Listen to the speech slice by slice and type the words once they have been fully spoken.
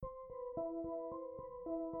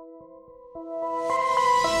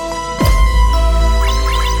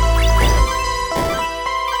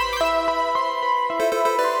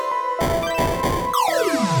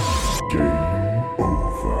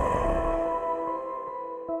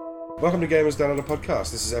Welcome to Gamers Down Under podcast.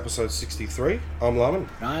 This is episode 63. I'm Laman.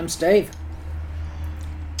 I'm Steve.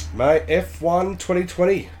 Mate, F1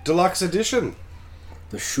 2020 Deluxe Edition.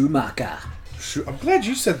 The Schumacher. I'm glad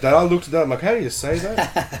you said that. I looked at that. I'm like, how do you say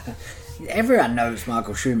that? Everyone knows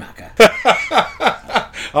Michael Schumacher.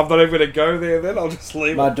 I'm not even going to go there then. I'll just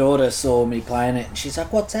leave My it. daughter saw me playing it and she's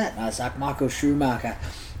like, what's that? And I was like, Michael Schumacher.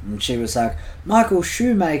 And she was like, Michael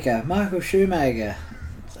Schumacher.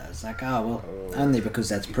 So I was like, oh, well, only because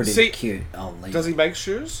that's pretty cute. I'll leave. Does he make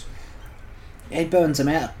shoes? He burns them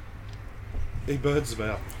out. He burns them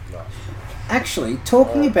out. No. Actually,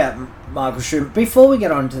 talking about Michael Schumacher, before we get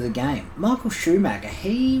on to the game, Michael Schumacher,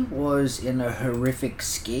 he was in a horrific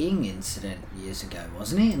skiing incident years ago,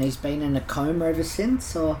 wasn't he? And he's been in a coma ever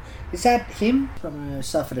since, or is that him?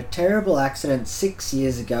 Suffered a terrible accident 6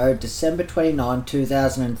 years ago, December 29,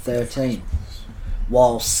 2013,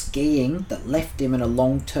 while skiing that left him in a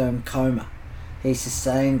long-term coma. He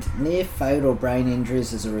sustained near-fatal brain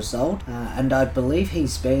injuries as a result, and I believe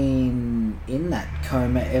he's been in that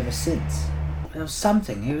coma ever since. It was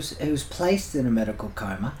something. He was placed in a medical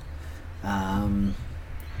coma, and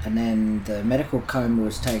then the medical coma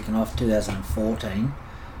was taken off 2014.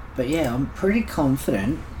 But yeah, I'm pretty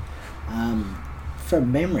confident.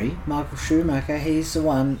 From memory, Michael Schumacher, he's the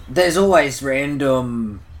one. There's always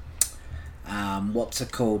random, what's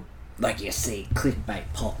it called? Like you see clickbait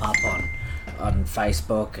pop up on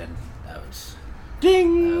Facebook, and that was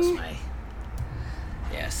me.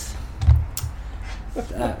 Yes,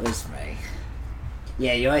 that was me.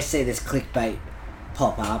 Yeah, you always see this clickbait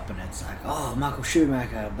pop up, and it's like, oh, Michael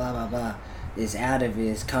Schumacher, blah blah blah, is out of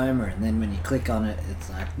his coma, and then when you click on it, it's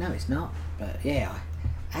like, no, he's not. But yeah,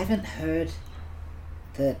 I haven't heard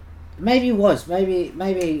that. Maybe he was. Maybe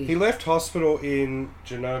He left hospital in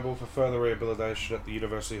Grenoble for further rehabilitation at the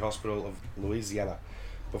University Hospital of Louisiana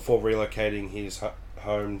before relocating his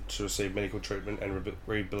home to receive medical treatment and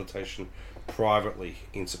rehabilitation privately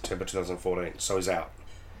in September 2014. So he's out.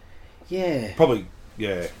 Yeah. Probably,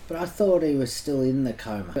 yeah. But I thought he was still in the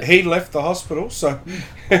coma. He left the hospital, so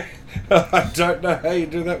I don't know how you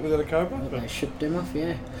do that within a coma. Well, they shipped him off,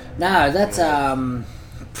 yeah. No, that's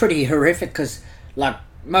pretty horrific because, like,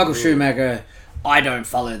 Michael Schumacher, I don't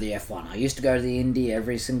follow the F1. I used to go to the Indy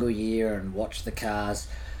every single year and watch the cars.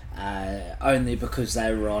 Only because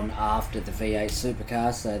they were on after the V8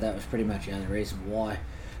 supercars, so that was pretty much the only reason why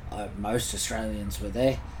most Australians were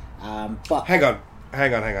there. But Hang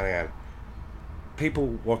on.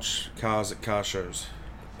 People watch cars at car shows.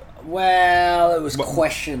 Well, it was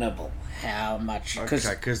questionable how much. Okay,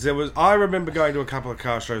 because I remember going to a couple of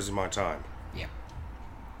car shows in my time. Yeah.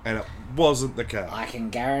 And it wasn't the car. I can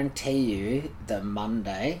guarantee you the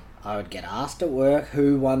Monday I would get asked at work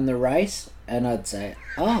who won the race, and I'd say,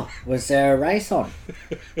 oh, was there a race on?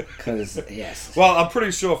 Because, yes. Well, I'm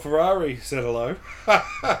pretty sure Ferrari said hello.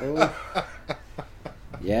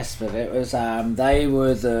 Yes, but it was, they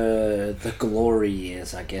were the glory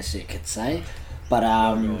years, I guess you could say. But,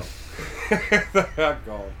 Oh,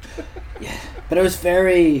 God. Yeah, but it was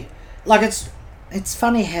very, like, it's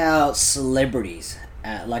funny how celebrities,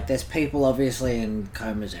 like, there's people obviously in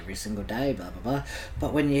comas every single day, blah blah blah,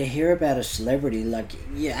 but when you hear about a celebrity, like,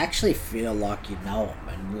 you actually feel like you know them.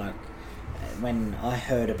 And like, when I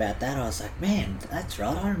heard about that, I was like, man, that's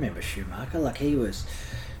right, I remember Schumacher. Like, he was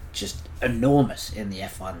just enormous in the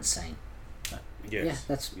F1 scene. But Yes. yeah,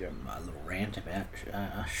 that's my little rant about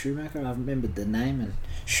Schumacher. I remembered the name, and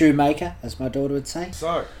Shoemaker, as my daughter would say.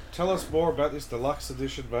 So, tell us more about this deluxe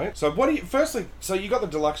edition, mate. So, so you got the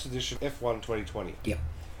deluxe edition F1 2020. Yep.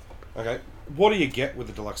 Okay. What do you get with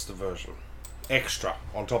the deluxe version? Extra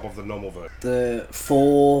on top of the normal version. The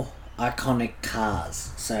 4 iconic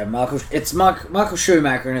cars. So Michael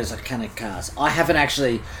Schumacher and his iconic cars. I haven't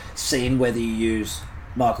actually seen whether you use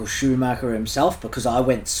Michael Schumacher himself, because I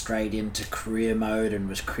went straight into career mode and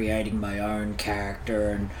was creating my own character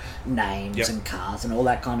and names and cars and all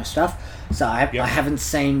that kind of stuff. So I haven't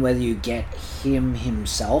seen whether you get him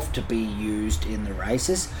himself to be used in the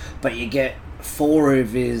races, but you get 4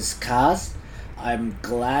 of his cars. I'm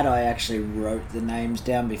glad I actually wrote the names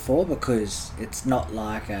down before, because it's not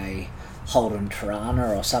like a Holden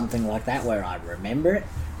Tirana or something like that where I remember it.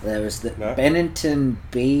 There was the Benetton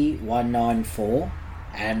B194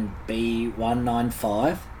 and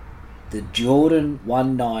B195, the Jordan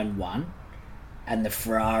 191, and the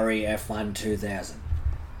Ferrari F1 2000.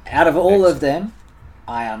 Out of all of them,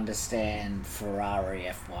 I understand Ferrari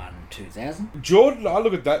F1 2000. Jordan, I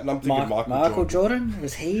look at that and I'm thinking Michael Jordan.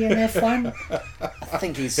 Was he in F1? I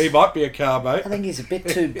think he might be a car, mate. I think he's a bit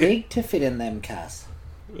too big to fit in them cars.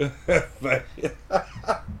 And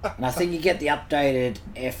I think you get the updated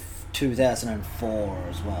 2004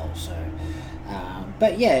 as well. So,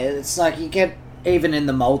 but yeah, it's like you get, even in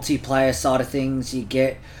the multiplayer side of things, you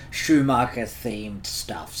get Schumacher themed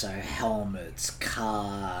stuff. So helmets,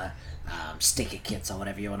 car, sticker kits, or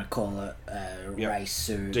whatever you want to call it, race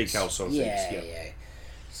suits, decal sort of things. Yeah.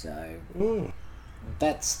 So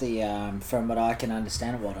that's the from what I can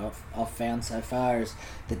understand, what I've found so far is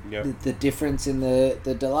the difference in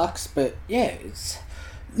the deluxe. But yeah, it's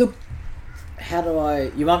look. How do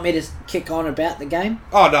I? You want me to kick on about the game?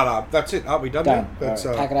 Oh no, that's it. Aren't we done? Done. That's,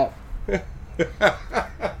 right, pack it up.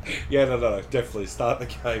 Yeah, no, definitely start the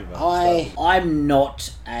game. I'm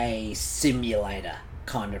not a simulator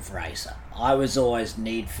kind of racer. I was always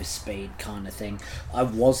Need for Speed kind of thing. I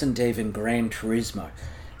wasn't even Gran Turismo.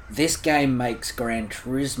 This game makes Gran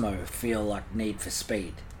Turismo feel like Need for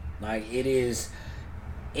Speed. Like, it is.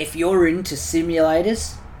 If you're into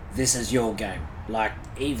simulators, this is your game. Like,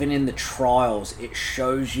 even in the trials, it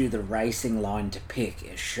shows you the racing line to pick.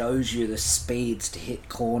 It shows you the speeds to hit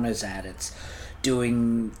corners at. It's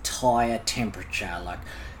doing tyre temperature. Like,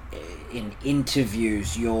 in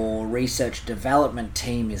interviews, your research development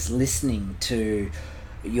team is listening to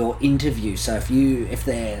your interview. So if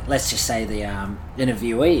they're, let's just say the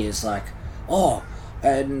interviewee is like,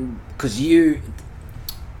 and because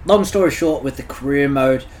long story short, with the career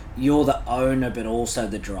mode, you're the owner but also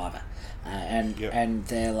the driver. And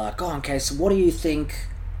they're like, okay, so what do you think,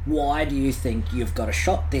 why do you think you've got a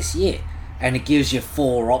shot this year? And it gives you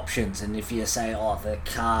 4 options, and if you say, the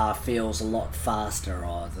car feels a lot faster,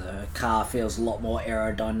 or the car feels a lot more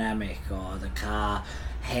aerodynamic, or the car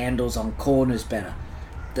handles on corners better,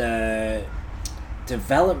 the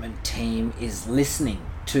development team is listening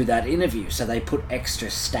to that interview, so they put extra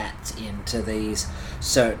stats into these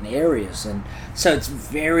certain areas, and so it's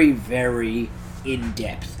very, very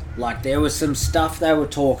in-depth. Like, there was some stuff they were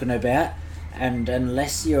talking about, and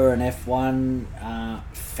unless you're an F1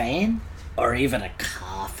 fan, or even a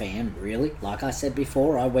car fan, really, like I said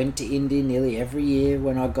before, I went to Indy nearly every year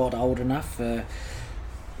when I got old enough, for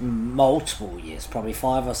multiple years, probably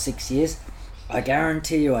 5 or 6 years. I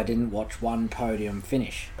guarantee you I didn't watch one podium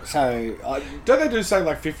finish. So don't they do say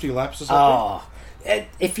like 50 laps or something?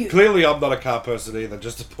 If you clearly, I'm not a car person either.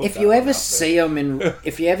 Just to put if you ever see them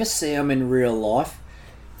in real life,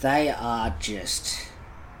 they are just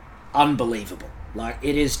unbelievable. Like,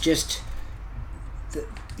 it is just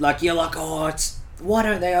like, you're like, it's, why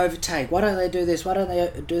don't they overtake? Why don't they do this? Why don't they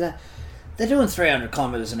do that? They're doing 300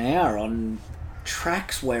 kilometres an hour on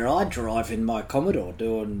tracks where I drive in my Commodore,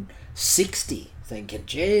 doing 60. Thinking,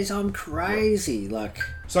 geez, I'm crazy. Like,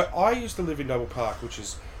 so I used to live in Noble Park, which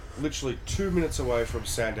is literally 2 minutes away from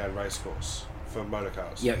Sandown Racecourse for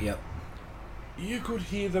motorcars. Yep. You could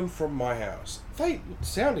hear them from my house. They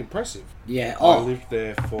sound impressive. Yeah. I lived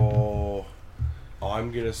there for,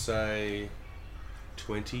 I'm going to say,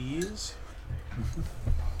 20 years.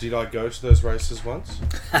 Did I go to those races once?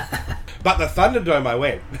 But the Thunderdome I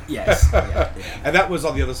went. Yes. Yeah. And that was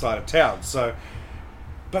on the other side of town. So,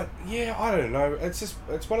 but yeah, I don't know. It's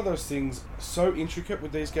one of those things so intricate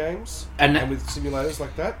with these games and with simulators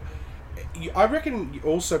like that. I reckon you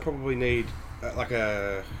also probably need like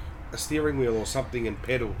a steering wheel or something and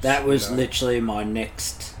pedals. That was literally my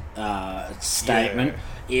next statement.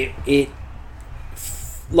 It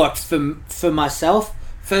like for myself,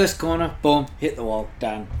 first corner, boom, hit the wall,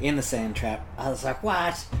 done, in the sand trap. I was like,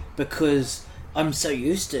 what? Because I'm so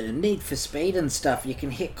used to Need for Speed and stuff. You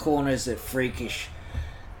can hit corners at freakish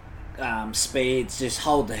speeds, just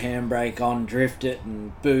hold the handbrake on, drift it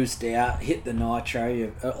and boost out, hit the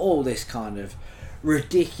nitro, all this kind of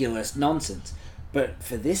ridiculous nonsense. But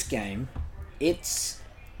for this game, it's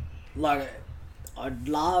like, I'd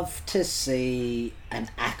love to see an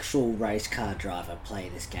actual race car driver play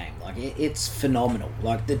this game. Like, it's phenomenal.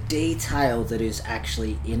 Like, the detail that is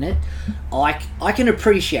actually in it, I can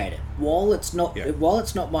appreciate it. While it's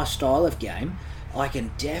not my style of game, I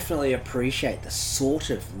can definitely appreciate the sort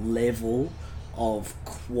of level of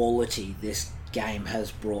quality this game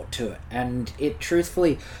has brought to it. And it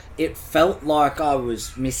felt like I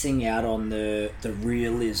was missing out on the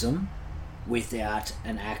realism without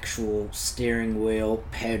an actual steering wheel,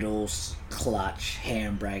 pedals, clutch,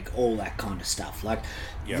 handbrake, all that kind of stuff. Like,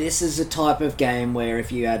 This is a type of game where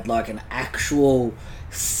if you had like an actual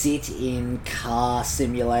sit-in car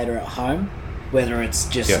simulator at home, whether it's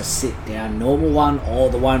just a sit-down normal one or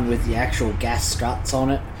the one with the actual gas struts on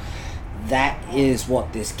it, that is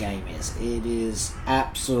what this game is. It is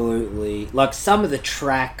absolutely, like, some of the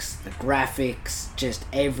tracks, the graphics, just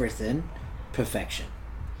everything, perfection.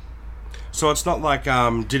 So it's not like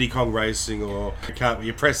Diddy Kong Racing or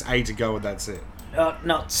you press A to go and that's it.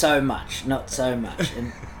 not so much. And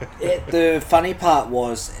the funny part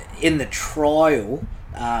was in the trial.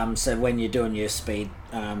 So when you're doing your speed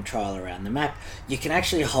trial around the map, you can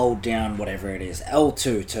actually hold down whatever it is,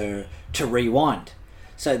 L2 to rewind.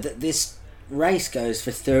 So this race goes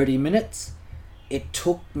for 30 minutes. It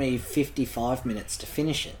took me 55 minutes to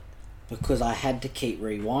finish it because I had to keep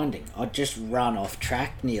rewinding. I'd just run off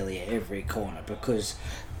track nearly every corner because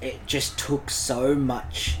it just took so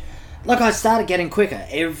much. Like, I started getting quicker.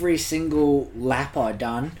 Every single lap I'd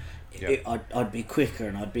done, I'd be quicker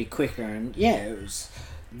and I'd be quicker. And yeah, it was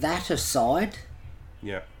that aside.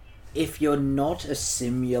 Yeah. If you're not a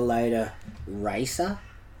simulator racer,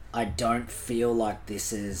 I don't feel like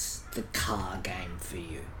this is the car game for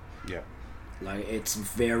you. Yeah. Like, it's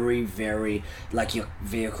very, very... Like, your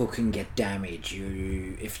vehicle can get damaged.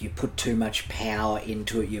 If you put too much power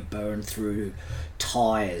into it, you burn through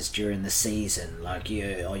tyres during the season. Like,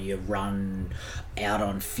 you run out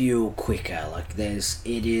on fuel quicker. Like, it's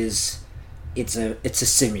a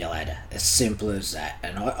simulator. As simple as that.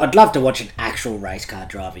 And I'd love to watch an actual race car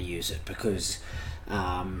driver use it because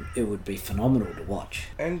it would be phenomenal to watch.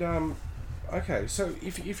 And, okay, so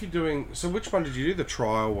if you're doing... So which one did you do? The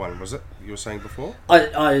trial one, was it? You were saying before?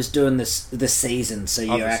 I was doing the season, so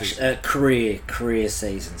you actually... career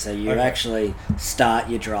season. So you actually start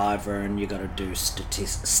your driver and you got to do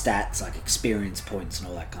stats, like experience points and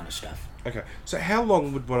all that kind of stuff. Okay, so how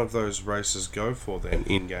long would one of those races go for then,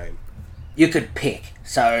 in-game? You could pick.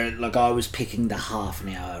 So, like, I was picking the half an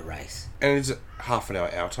hour race. And is it half an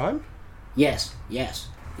hour our time? Yes, yeah.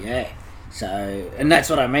 So, and that's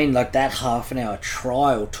what I mean, like, that half an hour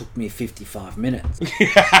trial took me 55 minutes.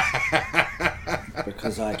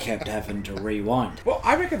 Because I kept having to rewind. Well,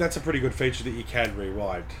 I reckon that's a pretty good feature that you can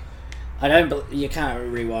rewind. You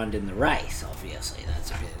can't rewind in the race, obviously.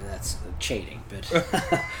 That's cheating, but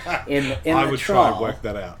in the trial... I would try and work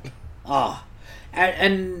that out. Oh,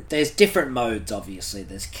 and there's different modes, obviously.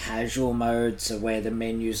 There's casual modes, so where the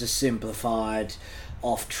menus are simplified.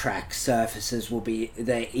 Off-track surfaces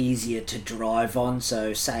they're easier to drive on,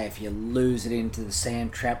 so say if you lose it into the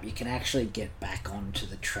sand trap, you can actually get back onto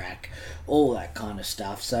the track, all that kind of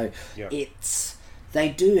stuff. So they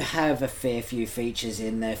do have a fair few features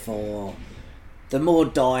in there for the more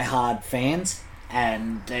die-hard fans,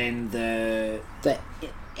 and then the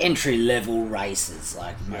entry-level racers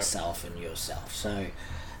like myself and yourself. So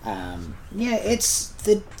it's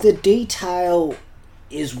the detail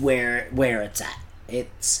is where it's at.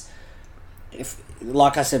 It's, if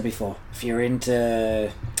like I said before, if you're into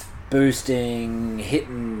boosting,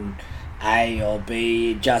 hitting A or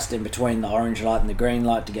B just in between the orange light and the green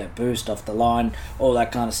light to get boost off the line, all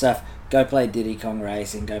that kind of stuff, go play Diddy Kong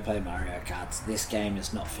Racing, go play Mario Kart. This game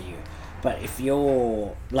is not for you. But if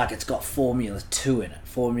you're, like, it's got Formula 2 in it,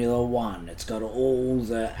 Formula 1, it's got all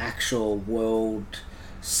the actual world,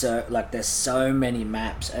 so, like, there's so many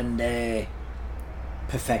maps and they're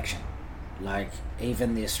perfection. Like,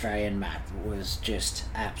 even the Australian map was just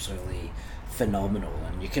absolutely phenomenal.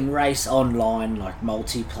 And you can race online, like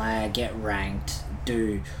multiplayer, get ranked,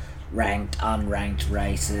 do ranked, unranked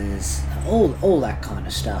races, all that kind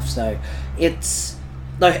of stuff. So it's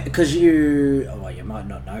like, because you might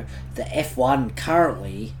not know, the F1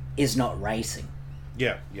 currently is not racing.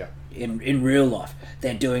 Yeah. In real life,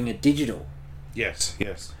 they're doing it digital. Yes.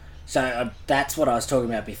 So that's what I was talking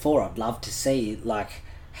about before. I'd love to see, like,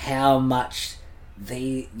 how much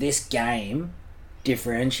this game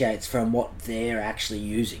differentiates from what they're actually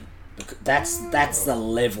using. That's the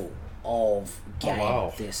level of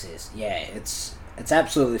game this is. Yeah, it's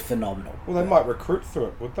absolutely phenomenal. Well, they might recruit through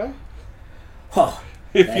it, would they? Oh,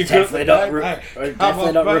 they're definitely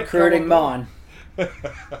not recruiting mine.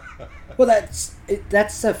 Well, that's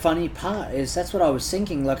the funny part, is that's what I was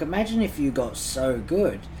thinking. Like, imagine if you got so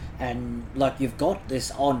good and, like, you've got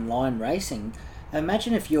this online racing.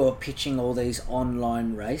 Imagine if you're pitching all these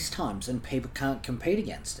online race times and people can't compete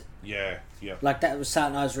against it. Yeah. Like, that was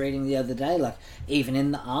something I was reading the other day. Like, even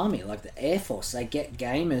in the army, like the Air Force, they get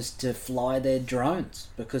gamers to fly their drones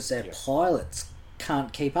because their pilots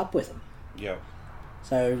can't keep up with them. Yeah.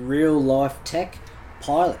 So, real life tech,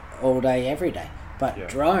 pilot all day, every day. But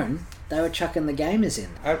drone, they were chucking the gamers in.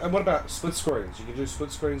 And what about split screens? You can do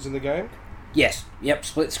split screens in the game? Yes,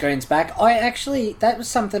 split screen's back. That was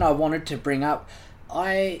something I wanted to bring up.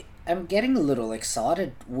 I am getting a little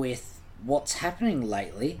excited with what's happening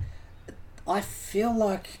lately. I feel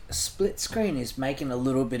like split screen is making a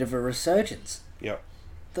little bit of a resurgence. Yep.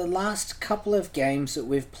 The last couple of games that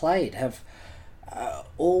we've played have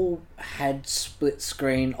all had split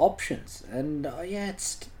screen options. And I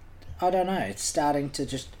don't know, it's starting to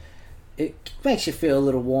just it makes you feel a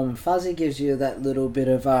little warm and fuzzy, gives you that little bit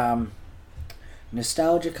of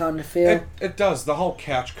nostalgia kind of feel. It does. The whole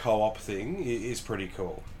couch co-op thing is pretty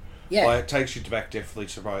cool. Yeah. Like, it takes you back definitely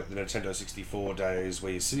to like the Nintendo 64 days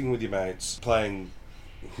where you're sitting with your mates playing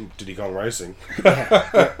Diddy Kong Racing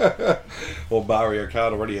or Mario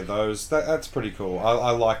Kart or any of those. That's pretty cool.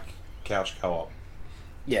 I like couch co-op.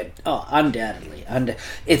 Yeah, undoubtedly.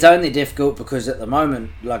 It's only difficult because at the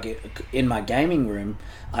moment, like in my gaming room,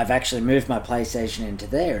 I've actually moved my PlayStation into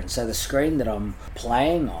there, and so the screen that I'm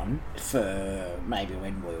playing on for maybe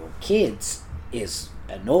when we were kids is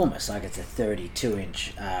enormous. Like it's a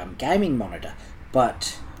 32-inch gaming monitor,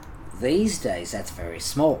 but these days that's very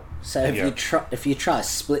small. So if you try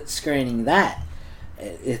split screening that,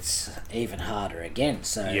 it's even harder again.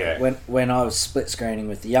 So when I was split screening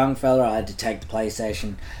with the young fella, I had to take the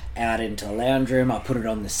PlayStation out into the lounge room. I put it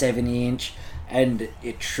on the 70-inch, and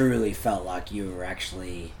it truly felt like you were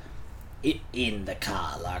actually in the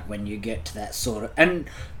car. Like when you get to that sort of, and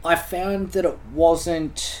I found that it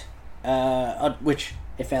wasn't. Which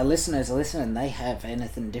if our listeners are listening, and they have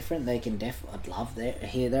anything different, they can I'd love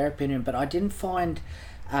hear their opinion. But I didn't find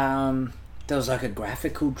there was like a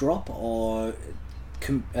graphical drop or.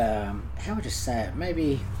 How would you say it?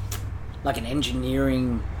 Maybe like an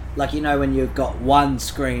engineering, like when you've got one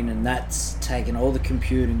screen and that's taken all the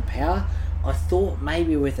computing power. I thought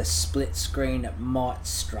maybe with a split screen it might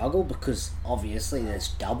struggle because obviously there's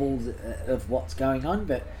double of what's going on.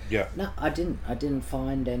 But no, I didn't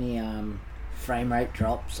find any frame rate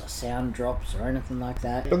drops or sound drops or anything like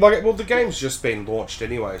that. But the game's just been launched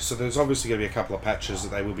anyway, so there's obviously going to be a couple of patches that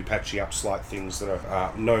they will be patching up slight things that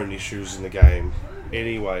are known issues in the game.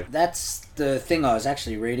 Anyway, that's the thing. I was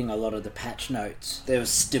actually reading a lot of the patch notes. There was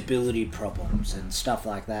stability problems and stuff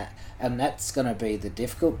like that, and that's going to be the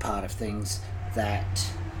difficult part of things. That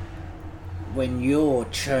when you're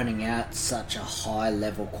churning out such a high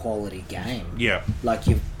level quality game, like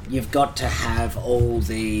you've got to have all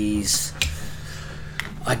these.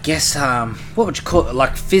 I guess, what would you call it?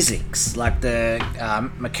 Like physics, like the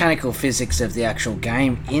mechanical physics of the actual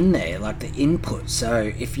game in there, like the input.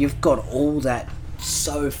 So if you've got all that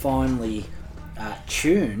so finely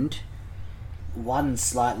tuned, one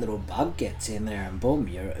slight little bug gets in there and boom,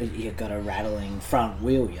 you've got a rattling front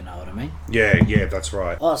wheel, you know what I mean? Yeah, that's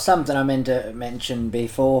right. Oh, something I meant to mention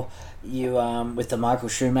before, you with the Michael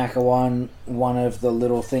Schumacher one of the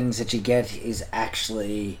little things that you get is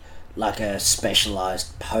actually like a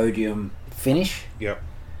specialised podium finish. Yep.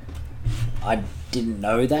 I didn't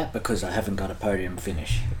know that because I haven't got a podium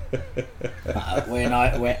finish. When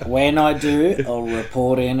I do, I'll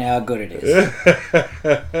report in how good it is.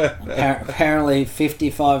 Apparently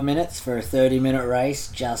 55 minutes for a 30-minute race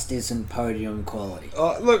just isn't podium quality.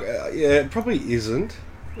 Look, it probably isn't.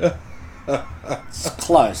 It's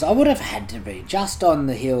close. I would have had to be, just on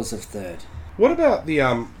the heels of third. What about the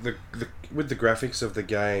with the graphics of the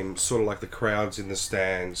game, sort of like the crowds in the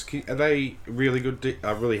stands? Are they really good,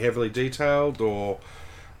 really heavily detailed, or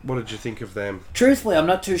what did you think of them? Truthfully, I'm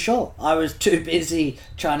not too sure. I was too busy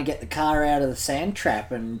trying to get the car out of the sand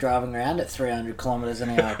trap and driving around at 300 kilometres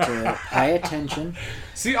an hour to pay attention.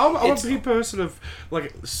 See, I'm a big person of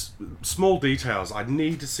like small details. I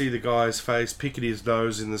need to see the guy's face, picking his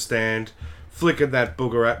nose in the stand, flicking that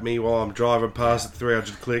booger at me while I'm driving past at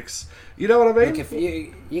 300 clicks. You know what I mean? Look, if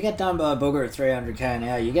you get done by a booger at 300k an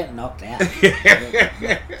hour, you get knocked out.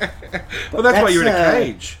 Well, that's why you're in a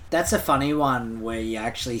cage. That's a funny one where you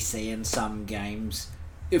actually see in some games,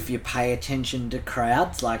 if you pay attention to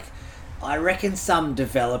crowds, like I reckon some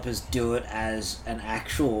developers do it as an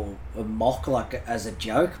actual mock, like as a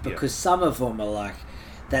joke, because some of them are like,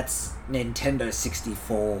 that's Nintendo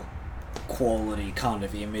 64 quality kind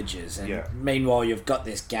of images, and meanwhile you've got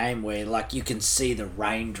this game where like you can see the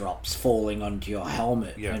raindrops falling onto your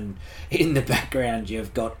helmet, and in the background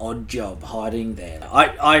you've got Oddjob hiding there.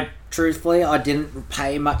 I truthfully I didn't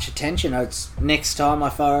pay much attention. It's next time I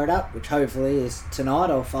fire it up, which hopefully is tonight,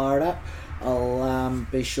 I'll fire it up. I'll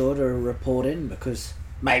be sure to report in, because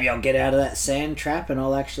maybe I'll get out of that sand trap and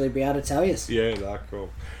I'll actually be able to tell you. Yeah, cool.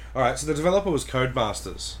 Alright, so the developer was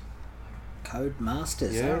Codemasters.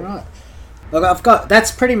 Alright. Look,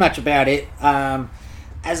 that's pretty much about it.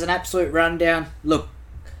 As an absolute rundown, look,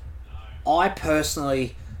 I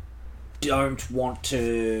personally don't want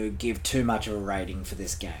to give too much of a rating for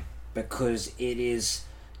this game, because it's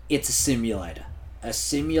a simulator. A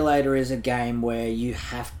simulator is a game where you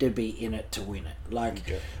have to be in it to win it. Like,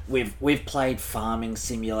 we've played farming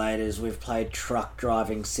simulators, we've played truck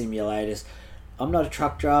driving simulators. I'm not a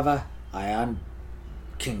truck driver. I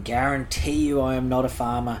can guarantee you I am not a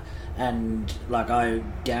farmer. And like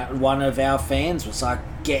one of our fans was like,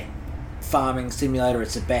 get farming simulator.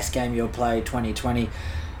 It's the best game you'll play 2020.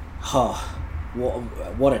 Oh,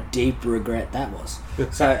 what a deep regret that was.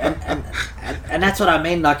 So and that's what I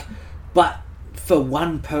mean. Like, but for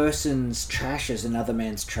one person's trash is another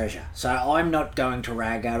man's treasure. So I'm not going to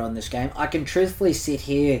rag out on this game. I can truthfully sit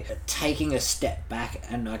here taking a step back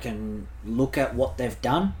and I can look at what they've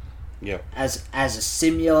done. Yeah. As a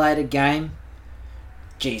simulator game,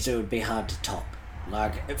 geez, it would be hard to top.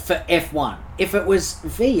 Like, for F1. If it was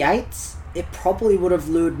V8s, it probably would have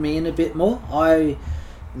lured me in a bit more. I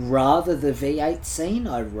rather the V8 scene.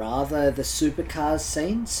 I rather the supercars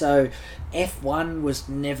scene. So F1 was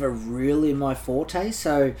never really my forte.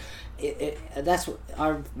 So that's what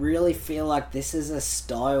I really feel like. This is a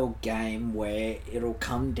style game where it'll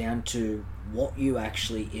come down to what you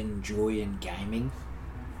actually enjoy in gaming.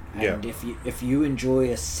 And if you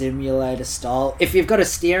enjoy a simulator style, if you've got a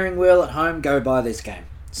steering wheel at home, go buy this game.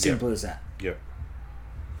 Simple as that. Yep.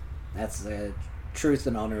 That's the truth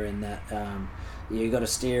and honour in that. You got a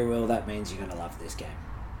steering wheel, that means you're going to love this game.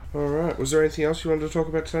 Alright, was there anything else you wanted to talk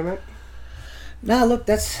about today, mate? No, look,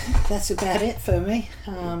 that's about it for me.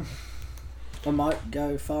 I might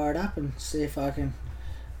go fire it up and see if I can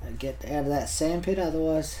get out of that sandpit,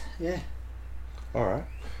 otherwise, yeah. Alright.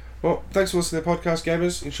 Well, thanks for listening to the podcast,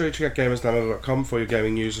 gamers. Ensure you check out gamersdownloader.com for your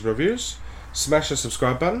gaming news and reviews. Smash the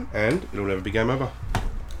subscribe button and it'll never be game over.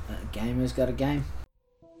 Gamer's got a game.